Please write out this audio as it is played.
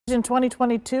In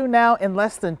 2022, now in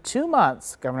less than 2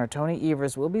 months, Governor Tony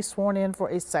Evers will be sworn in for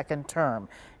a second term,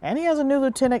 and he has a new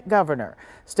lieutenant governor,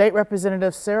 State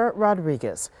Representative Sara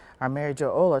Rodriguez. Our Mary Jo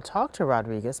Ola talked to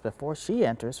Rodriguez before she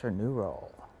enters her new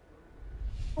role.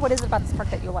 What is it about this park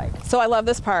that you like? So I love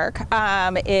this park.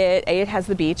 It has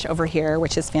the beach over here,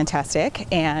 which is fantastic,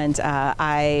 and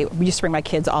I used to bring my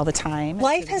kids all the time.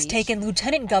 Life has taken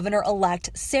Lieutenant Governor-elect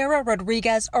Sara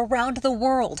Rodriguez around the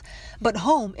world, but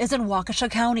home is in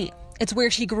Waukesha County. It's where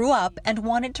she grew up and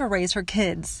wanted to raise her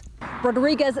kids.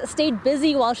 Rodriguez stayed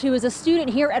busy while she was a student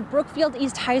here at Brookfield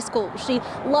East High School. She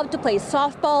loved to play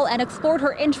softball and explored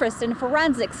her interests in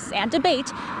forensics and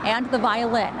debate and the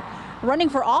violin. Running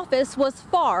for office was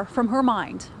far from her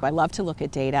mind. I love to look at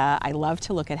data. I love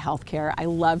to look at healthcare. I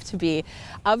love to be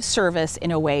of service in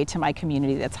a way to my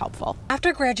community that's helpful.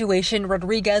 After graduation,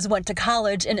 Rodriguez went to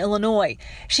college in Illinois.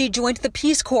 She joined the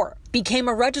Peace Corps, became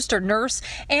a registered nurse,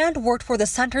 and worked for the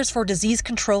Centers for Disease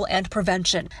Control and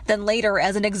Prevention. Then later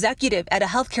as an executive at a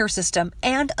healthcare system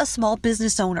and a small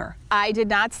business owner. I did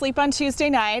not sleep on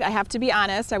Tuesday night. I have to be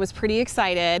honest. I was pretty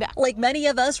excited. Like many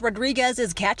of us, Rodriguez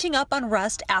is catching up on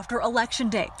rest after Election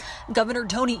Day. Governor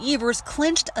Tony Evers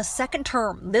clinched a second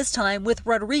term, this time with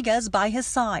Rodriguez by his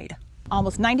side.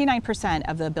 Almost 99%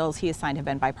 of the bills he has signed have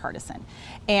been bipartisan.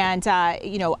 And,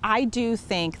 I do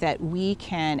think that we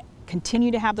can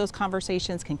continue to have those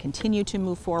conversations, can continue to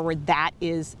move forward. That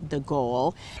is the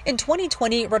goal. In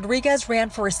 2020, Rodriguez ran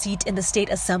for a seat in the state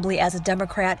assembly as a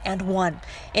Democrat and won.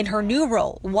 In her new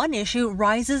role, one issue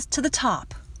rises to the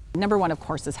top. Number one, of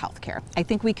course, is healthcare. I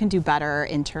think we can do better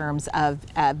in terms of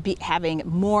having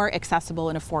more accessible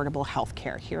and affordable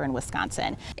healthcare here in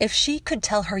Wisconsin. If she could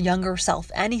tell her younger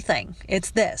self anything,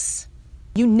 it's this.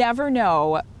 You never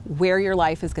know where your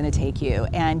life is going to take you,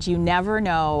 and you never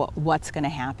know what's going to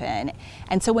happen.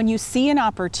 And so when you see an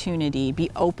opportunity,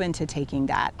 be open to taking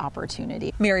that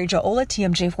opportunity. Mary Jo Ola,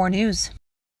 TMJ4 News.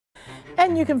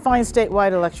 And you can find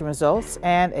statewide election results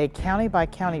and a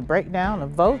county-by-county breakdown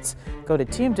of votes. Go to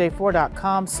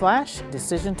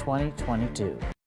tmj4.com/decision2022.